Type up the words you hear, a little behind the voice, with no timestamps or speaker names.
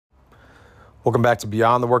Welcome back to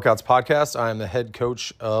Beyond the Workouts podcast. I am the head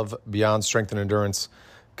coach of Beyond Strength and Endurance,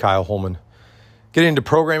 Kyle Holman. Getting into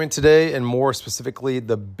programming today, and more specifically,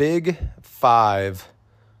 the big five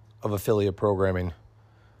of affiliate programming.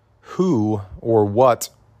 Who or what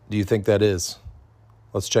do you think that is?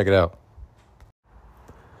 Let's check it out.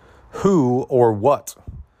 Who or what?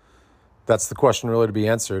 That's the question really to be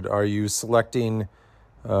answered. Are you selecting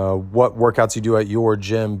what workouts you do at your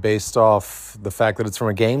gym based off the fact that it's from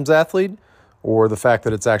a games athlete or the fact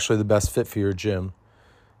that it's actually the best fit for your gym?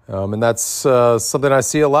 And that's something I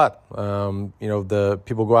see a lot. The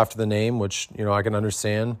people go after the name, which, I can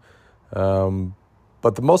understand.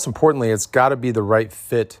 But the most importantly, it's got to be the right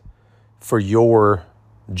fit for your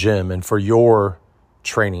gym and for your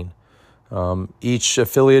training. Each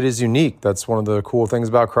affiliate is unique. That's one of the cool things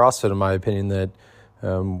about CrossFit, in my opinion, that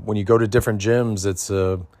when you go to different gyms, it's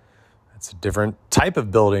a different type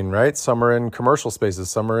of building, right? Some are in commercial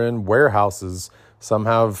spaces, some are in warehouses, some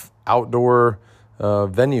have outdoor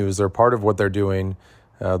venues. They're part of what they're doing.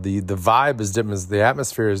 The vibe is different, the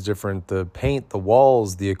atmosphere is different, the paint, the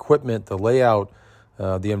walls, the equipment, the layout,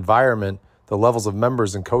 the environment, the levels of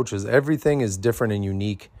members and coaches. Everything is different and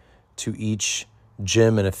unique to each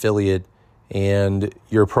gym and affiliate, and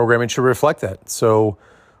your programming should reflect that. So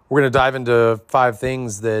we're going to dive into 5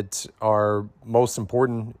 things that are most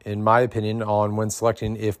important, in my opinion, on when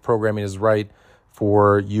selecting if programming is right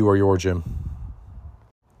for you or your gym.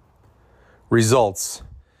 Results.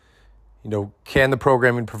 Can the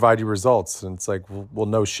programming provide you results? And it's like, well,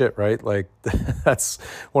 no shit, right? Like, that's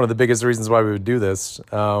one of the biggest reasons why we would do this.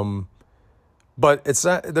 But it's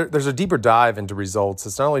not. There's a deeper dive into results.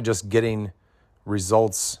 It's not only just getting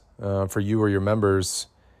results for you or your members.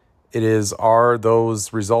 It is, are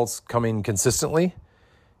those results coming consistently?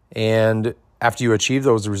 And after you achieve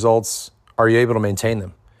those results, are you able to maintain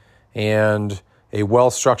them? And a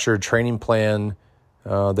well-structured training plan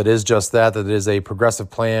that is just that is a progressive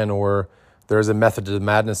plan, or there is a method to the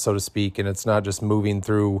madness, so to speak, and it's not just moving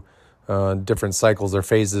through different cycles or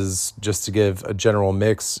phases just to give a general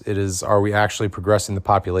mix. It is, are we actually progressing the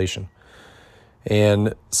population?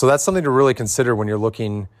 And so that's something to really consider when you're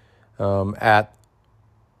looking at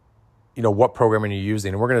what programming you're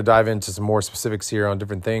using. And we're going to dive into some more specifics here on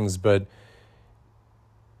different things. But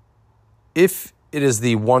if it is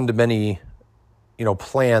the one-to-many,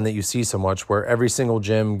 plan that you see so much, where every single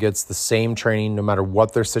gym gets the same training no matter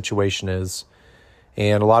what their situation is,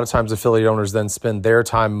 and a lot of times affiliate owners then spend their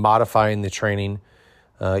time modifying the training,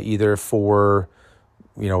 either for,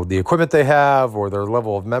 the equipment they have or their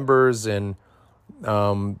level of members. And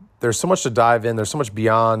there's so much to dive in. There's so much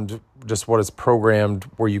beyond just what is programmed,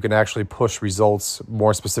 where you can actually push results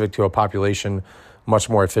more specific to a population much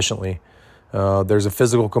more efficiently. There's a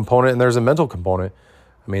physical component and there's a mental component.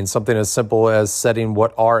 I mean, something as simple as setting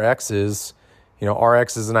what RX is.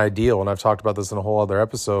 RX is an ideal, and I've talked about this in a whole other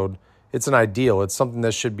episode. It's an ideal. It's something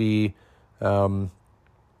that should be, awesome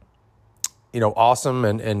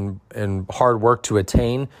and hard work to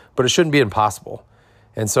attain, but it shouldn't be impossible.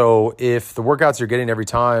 And so if the workouts you're getting every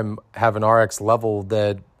time have an RX level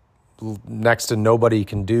that next to nobody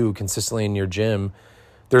can do consistently in your gym,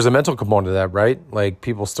 there's a mental component to that, right? Like,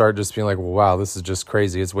 people start just being like, well, wow, this is just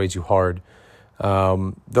crazy. It's way too hard.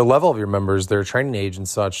 The level of your members, their training age and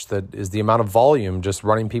such, that is the amount of volume, just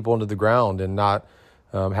running people into the ground and not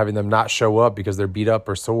having them not show up because they're beat up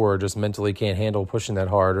or sore or just mentally can't handle pushing that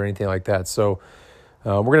hard or anything like that. So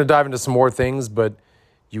we're going to dive into some more things, but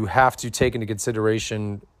you have to take into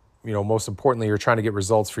consideration, most importantly, you're trying to get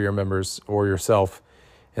results for your members or yourself.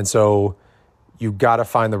 And so you got to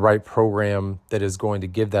find the right program that is going to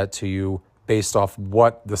give that to you based off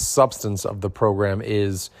what the substance of the program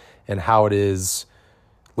is and how it is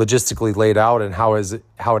logistically laid out and how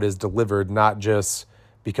it is delivered, not just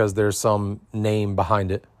because there's some name behind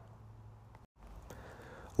it.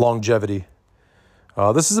 Longevity.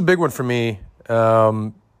 This is a big one for me.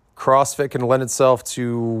 CrossFit can lend itself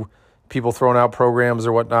to people throwing out programs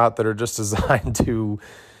or whatnot that are just designed to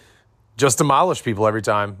just demolish people every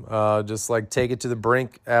time. Just like take it to the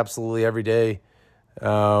brink absolutely every day.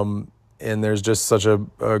 And there's just such a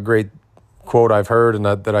great quote I've heard and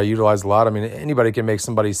that I utilize a lot. I mean, anybody can make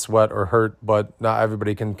somebody sweat or hurt, but not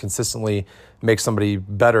everybody can consistently make somebody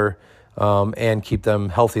better and keep them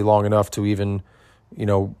healthy long enough to even,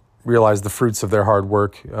 realize the fruits of their hard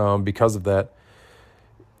work because of that.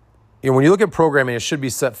 When you look at programming, it should be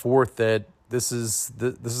set forth that this is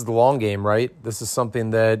the long game, right? This is something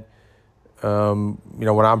that,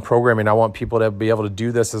 when I'm programming, I want people to be able to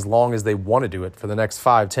do this as long as they want to do it for the next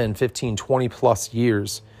 5, 10, 15, 20 plus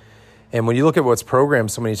years. And when you look at what's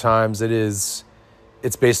programmed so many times, it's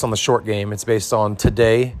based on the short game. It's based on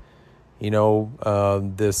today,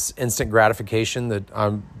 this instant gratification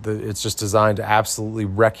it's just designed to absolutely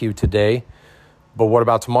wreck you today. But what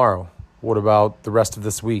about tomorrow? What about the rest of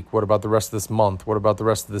this week? What about the rest of this month? What about the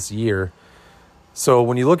rest of this year? So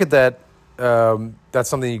when you look at that, that's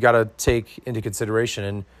something you got to take into consideration.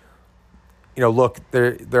 And, look,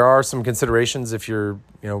 there are some considerations if you're,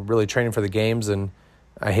 really training for the games. And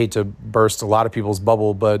I hate to burst a lot of people's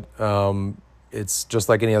bubble, but it's just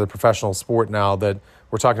like any other professional sport now that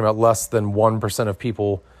we're talking about less than 1% of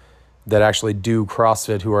people that actually do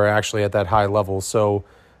CrossFit who are actually at that high level. So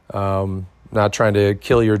not trying to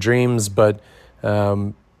kill your dreams, but,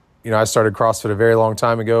 I started CrossFit a very long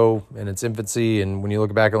time ago in its infancy. And when you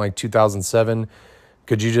look back at like 2007,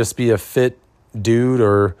 could you just be a fit dude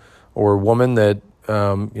or woman that,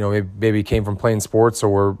 maybe came from playing sports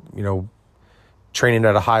or, training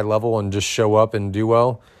at a high level and just show up and do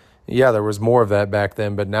well? Yeah, there was more of that back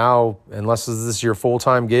then. But now, unless this is your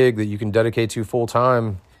full-time gig that you can dedicate to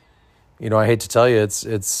full-time, I hate to tell you,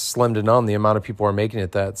 it's slim to none the amount of people are making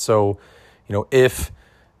it that. So, if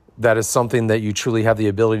that is something that you truly have the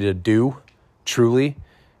ability to do, truly,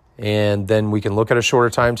 and then we can look at a shorter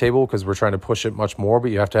timetable because we're trying to push it much more,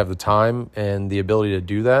 but you have to have the time and the ability to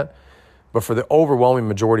do that. But for the overwhelming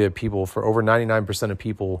majority of people, for over 99% of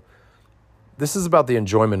people, this is about the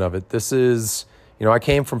enjoyment of it. This is, I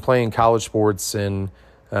came from playing college sports and,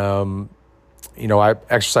 I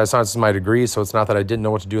exercise science is my degree, so it's not that I didn't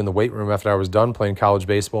know what to do in the weight room after I was done playing college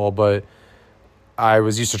baseball, but I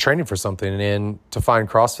was used to training for something. And to find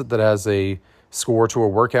CrossFit that has a score to a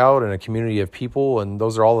workout and a community of people, and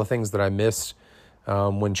those are all the things that I missed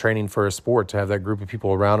when training for a sport, to have that group of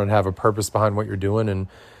people around and have a purpose behind what you're doing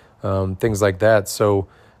and things like that. So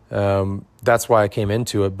that's why I came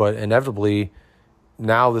into it. But inevitably,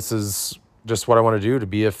 now this is just what I want to do, to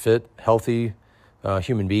be a fit, healthy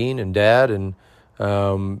human being and dad. And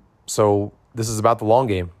so this is about the long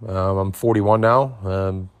game. I'm 41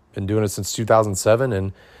 now. Been doing it since 2007,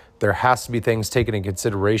 and there has to be things taken in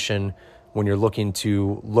consideration when you're looking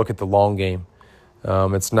to look at the long game.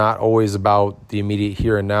 It's not always about the immediate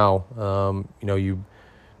here and now. You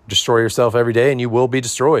destroy yourself every day and you will be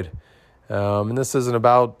destroyed. And this isn't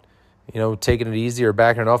about, taking it easy or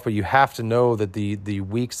backing it off, but you have to know that the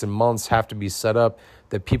weeks and months have to be set up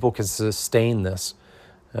that people can sustain this.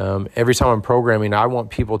 Every time I'm programming, I want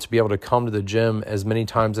people to be able to come to the gym as many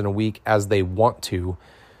times in a week as they want to,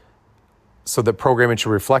 so that programming should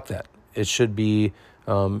reflect that. It should be,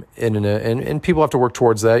 and people have to work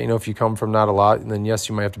towards that. If you come from not a lot, then yes,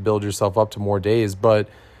 you might have to build yourself up to more days, but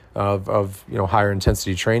of higher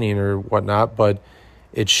intensity training or whatnot. But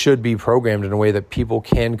it should be programmed in a way that people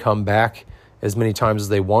can come back as many times as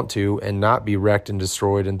they want to and not be wrecked and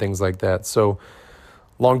destroyed and things like that. So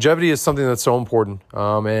longevity is something that's so important.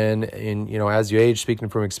 And as you age, speaking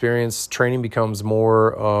from experience, training becomes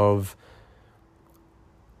more of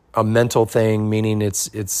a mental thing, meaning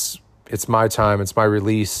it's my time, it's my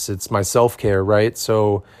release, it's my self-care, right?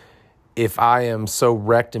 So if I am so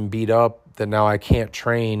wrecked and beat up that now I can't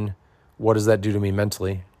train, what does that do to me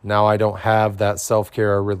mentally? Now I don't have that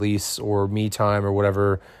self-care or release or me time or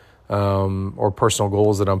whatever, or personal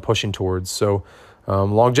goals that I'm pushing towards. So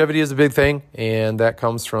longevity is a big thing, and that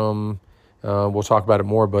comes from, we'll talk about it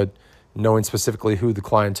more, but knowing specifically who the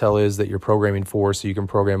clientele is that you're programming for so you can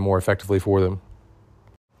program more effectively for them.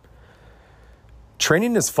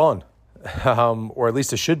 Training is fun, or at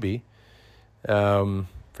least it should be.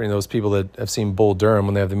 For any of those people that have seen Bull Durham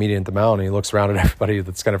when they have the meeting at the mound and he looks around at everybody,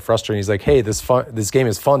 that's kind of frustrating. He's like, hey, this game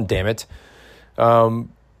is fun, damn it.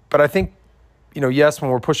 But I think, yes, when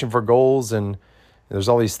we're pushing for goals and there's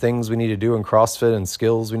all these things we need to do in CrossFit and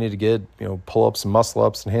skills we need to get, pull-ups and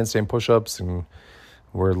muscle-ups and handstand push-ups, and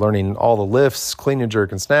we're learning all the lifts, clean and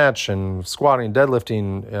jerk and snatch and squatting and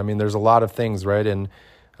deadlifting. I mean, there's a lot of things, right? And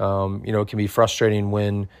it can be frustrating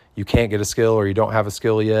when you can't get a skill or you don't have a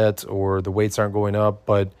skill yet or the weights aren't going up.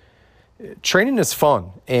 But training is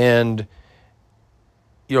fun. And,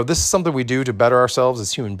 this is something we do to better ourselves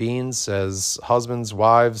as human beings, as husbands,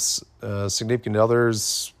 wives, significant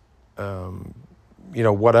others,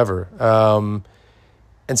 whatever.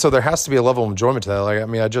 And so there has to be a level of enjoyment to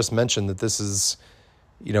that. I just mentioned that this is,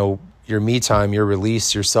 your me time, your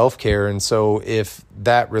release, your self-care. And so if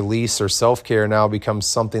that release or self-care now becomes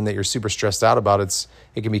something that you're super stressed out about, it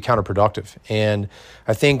can be counterproductive. And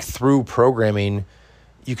I think through programming,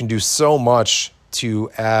 you can do so much to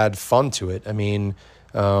add fun to it.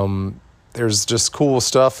 There's just cool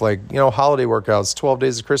stuff like, holiday workouts, 12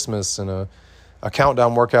 days of Christmas, and a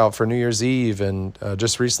countdown workout for New Year's Eve. And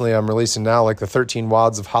just recently I'm releasing now like the 13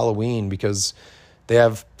 WODs of Halloween, because They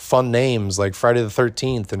have fun names like Friday the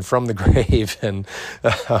 13th and From the Grave and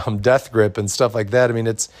Death Grip and stuff like that. I mean,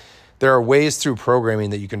 there are ways through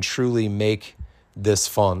programming that you can truly make this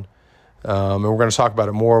fun. And we're going to talk about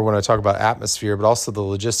it more when I talk about atmosphere, but also the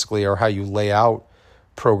logistically or how you lay out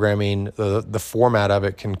programming, the format of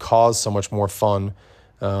it can cause so much more fun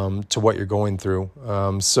to what you're going through.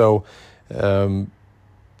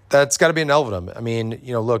 That's got to be an element. I mean,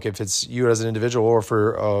 look, if it's you as an individual or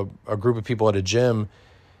for a group of people at a gym,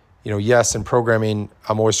 yes, in programming,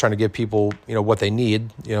 I'm always trying to give people, what they need.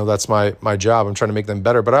 That's my job. I'm trying to make them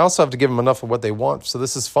better, but I also have to give them enough of what they want. So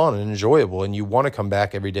this is fun and enjoyable, and you want to come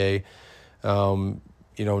back every day.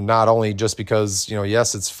 Not only just because,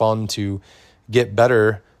 yes, it's fun to get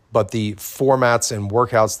better, but the formats and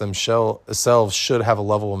workouts themselves should have a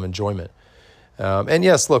level of enjoyment. And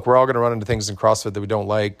yes, look, we're all going to run into things in CrossFit that we don't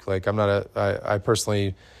like. Like I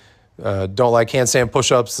personally don't like handstand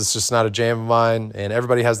push-ups. It's just not a jam of mine. And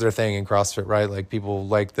everybody has their thing in CrossFit, right? Like people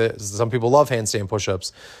like this. Some people love handstand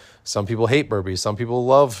push-ups. Some people hate burpees. Some people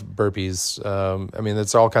love burpees.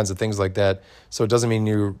 It's all kinds of things like that. So it doesn't mean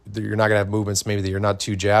you're not going to have movements maybe that you're not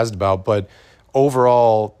too jazzed about. But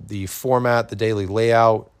overall, the format, the daily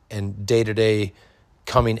layout, and day-to-day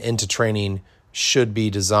coming into training should be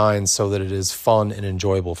designed so that it is fun and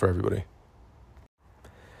enjoyable for everybody.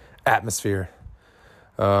 Atmosphere.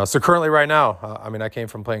 So currently right now, I came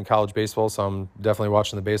from playing college baseball, so I'm definitely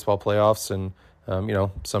watching the baseball playoffs. And,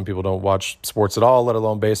 some people don't watch sports at all, let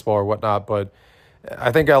alone baseball or whatnot. But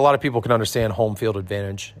I think a lot of people can understand home field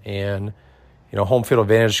advantage. And, home field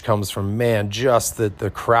advantage comes from, just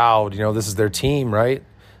the crowd. This is their team, right?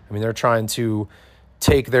 They're trying to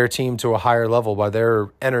take their team to a higher level by their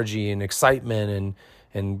energy and excitement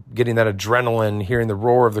and getting that adrenaline, hearing the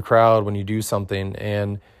roar of the crowd when you do something.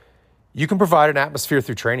 And you can provide an atmosphere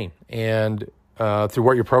through training and through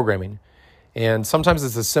what you're programming. And sometimes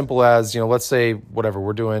it's as simple as, let's say whatever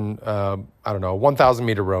we're doing, 1,000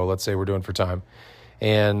 meter row, let's say we're doing for time.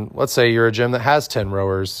 And let's say you're a gym that has 10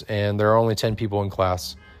 rowers and there are only 10 people in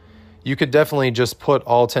class. You could definitely just put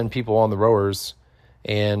all 10 people on the rowers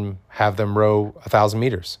and have them row 1,000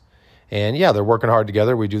 meters. And yeah, they're working hard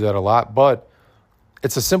together. We do that a lot, but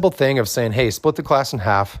it's a simple thing of saying, hey, split the class in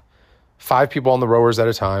half, 5 people on the rowers at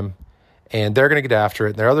a time, and they're going to get after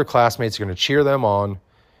it. And their other classmates are going to cheer them on.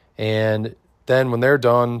 And then when they're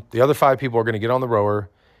done, the other 5 people are going to get on the rower,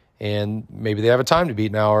 and maybe they have a time to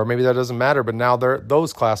beat now, or maybe that doesn't matter, but now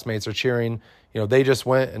those classmates are cheering, they just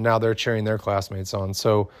went and now they're cheering their classmates on.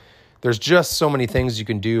 So there's just so many things you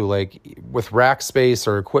can do, like with rack space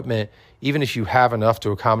or equipment, even if you have enough to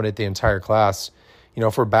accommodate the entire class.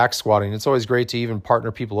 For back squatting, it's always great to even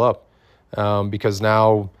partner people up because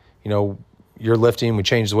now, you're lifting, we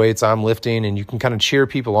change the weights, I'm lifting, and you can kind of cheer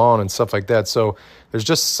people on and stuff like that. So there's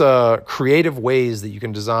just creative ways that you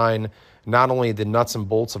can design not only the nuts and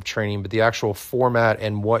bolts of training, but the actual format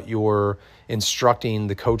and what you're instructing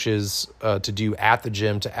the coaches to do at the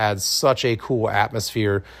gym to add such a cool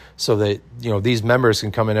atmosphere so that, these members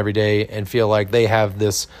can come in every day and feel like they have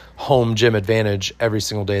this home gym advantage every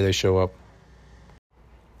single day they show up.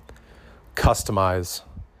 Customize.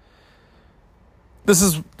 This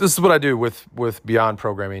is what I do with Beyond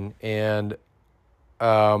Programming. And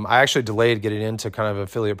I actually delayed getting into kind of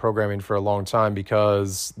affiliate programming for a long time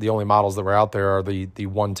because the only models that were out there are the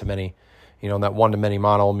one-to-many. And that one-to-many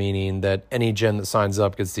model, meaning that any gym that signs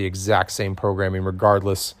up gets the exact same programming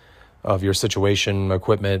regardless of your situation,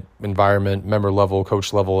 equipment, environment, member level,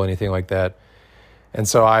 coach level, anything like that. And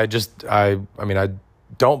so I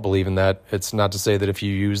don't believe in that. It's not to say that if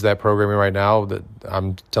you use that programming right now that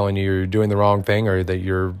I'm telling you you're doing the wrong thing or that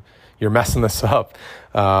you're messing this up.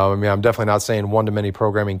 I'm definitely not saying one-to-many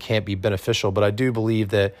programming can't be beneficial, but I do believe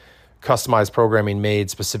that customized programming made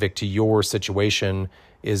specific to your situation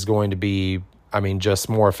is going to be, just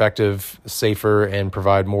more effective, safer, and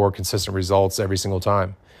provide more consistent results every single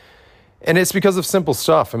time. And it's because of simple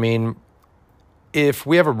stuff. If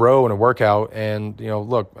we have a row in a workout and,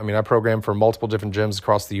 I program for multiple different gyms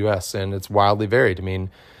across the U.S. and it's wildly varied.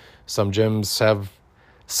 Some gyms have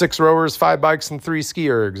 6 rowers, 5 bikes, and 3 ski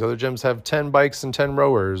ergs. Other gyms have 10 bikes and 10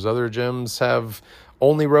 rowers. Other gyms have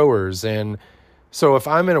only rowers. And so if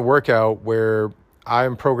I'm in a workout where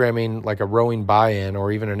I'm programming like a rowing buy-in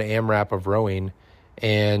or even an AMRAP of rowing,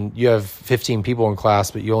 and you have 15 people in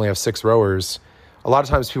class, but you only have 6 rowers, a lot of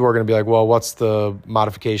times people are going to be like, well, what's the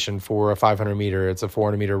modification for a 500 meter? It's a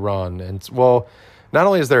 400 meter run. And well, not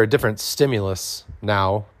only is there a different stimulus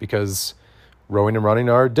now because rowing and running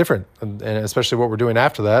are different, and especially what we're doing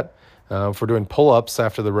after that. If we're doing pull-ups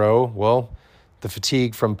after the row, well, the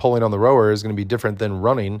fatigue from pulling on the rower is going to be different than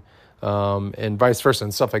running, and vice versa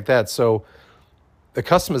and stuff like that. So the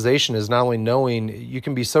customization is not only knowing you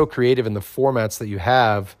can be so creative in the formats that you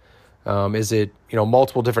have. Is it,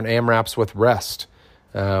 multiple different AMRAPs with rest,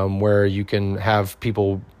 where you can have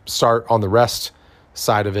people start on the rest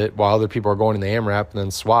side of it while other people are going in the AMRAP and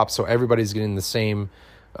then swap, so everybody's getting the same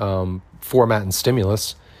format and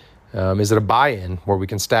stimulus? Is it a buy-in where we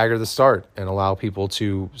can stagger the start and allow people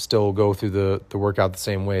to still go through the workout the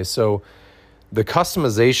same way? So the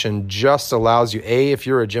customization just allows you, if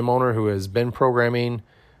you're a gym owner who has been programming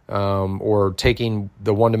or taking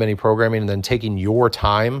the one-to-many programming and then taking your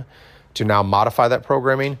time to now modify that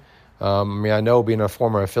programming. I know being a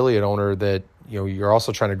former affiliate owner that, you're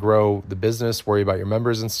also trying to grow the business, worry about your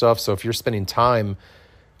members and stuff. So if you're spending time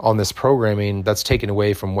on this programming, that's taken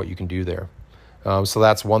away from what you can do there. So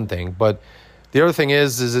that's one thing. But the other thing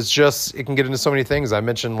is it can get into so many things. I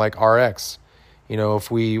mentioned like RX.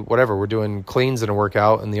 If we're doing cleans in a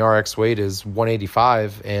workout and the RX weight is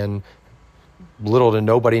 185 and little to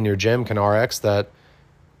nobody in your gym can RX that,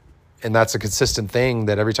 and that's a consistent thing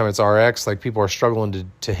that every time it's RX, like people are struggling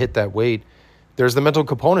to hit that weight, there's the mental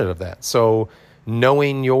component of that. So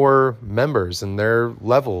knowing your members and their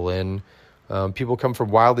level, and people come from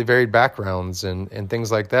wildly varied backgrounds and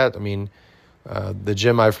things like that. The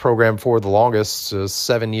gym I've programmed for the longest,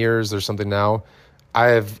 7 years or something now, I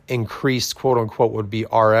have increased, quote unquote, would be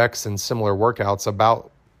RX and similar workouts about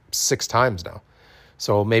 6 times now.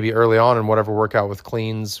 So maybe early on in whatever workout with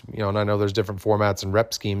cleans, and I know there's different formats and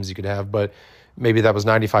rep schemes you could have, but maybe that was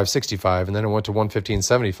 95-65, and then it went to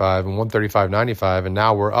 115-75 and 135-95, and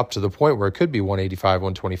now we're up to the point where it could be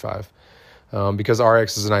 185-125 because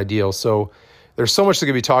RX is an ideal. So there's so much that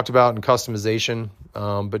could be talked about in customization,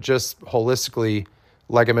 but just holistically,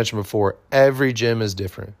 like I mentioned before, every gym is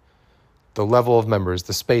different. The level of members,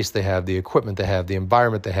 the space they have, the equipment they have, the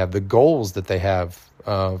environment they have, the goals that they have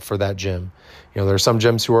for that gym. There are some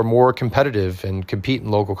gyms who are more competitive and compete in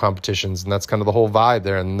local competitions, and that's kind of the whole vibe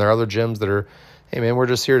there. And there are other gyms that are, hey man, we're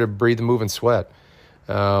just here to breathe and move and sweat.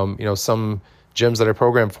 Some gyms that I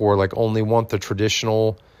program for like only want the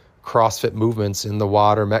traditional CrossFit movements in the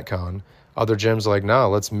WOD or Metcon. Other gyms are like, no,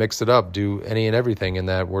 let's mix it up, do any and everything in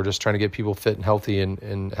that. We're just trying to get people fit and healthy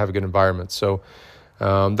and have a good environment. So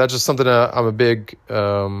that's just something I'm a big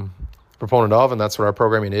proponent of, and that's what our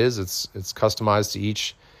programming is. It's customized to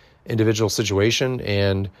each individual situation.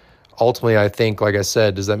 And ultimately, I think, like I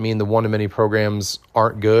said, does that mean the one-to-many programs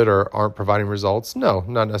aren't good or aren't providing results? No,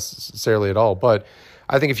 not necessarily at all. But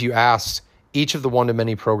I think if you asked each of the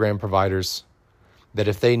one-to-many program providers that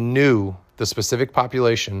if they knew the specific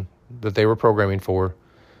population that they were programming for,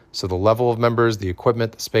 so the level of members, the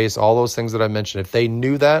equipment, the space, all those things that I mentioned, if they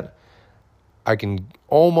knew that, I can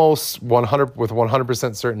almost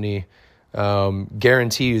 100% certainty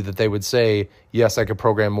guarantee you that they would say, yes, I could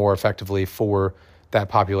program more effectively for that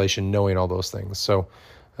population, knowing all those things. So,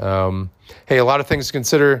 hey, a lot of things to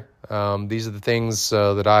consider. These are the things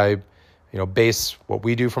that I, base what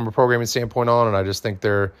we do from a programming standpoint on, and I just think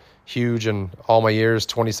they're huge in all my years,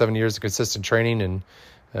 27 years of consistent training, and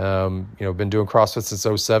been doing CrossFit since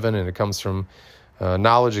 2007, and it comes from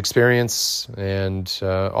knowledge, experience, and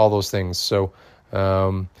all those things. So,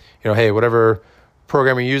 hey, whatever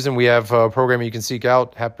program you're using, we have a program you can seek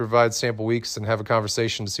out. Happy to provide sample weeks and have a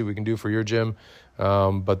conversation to see what we can do for your gym.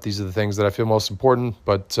 But these are the things that I feel most important.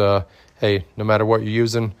 But hey, no matter what you're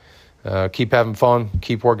using, keep having fun,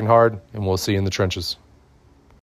 keep working hard, and we'll see you in the trenches.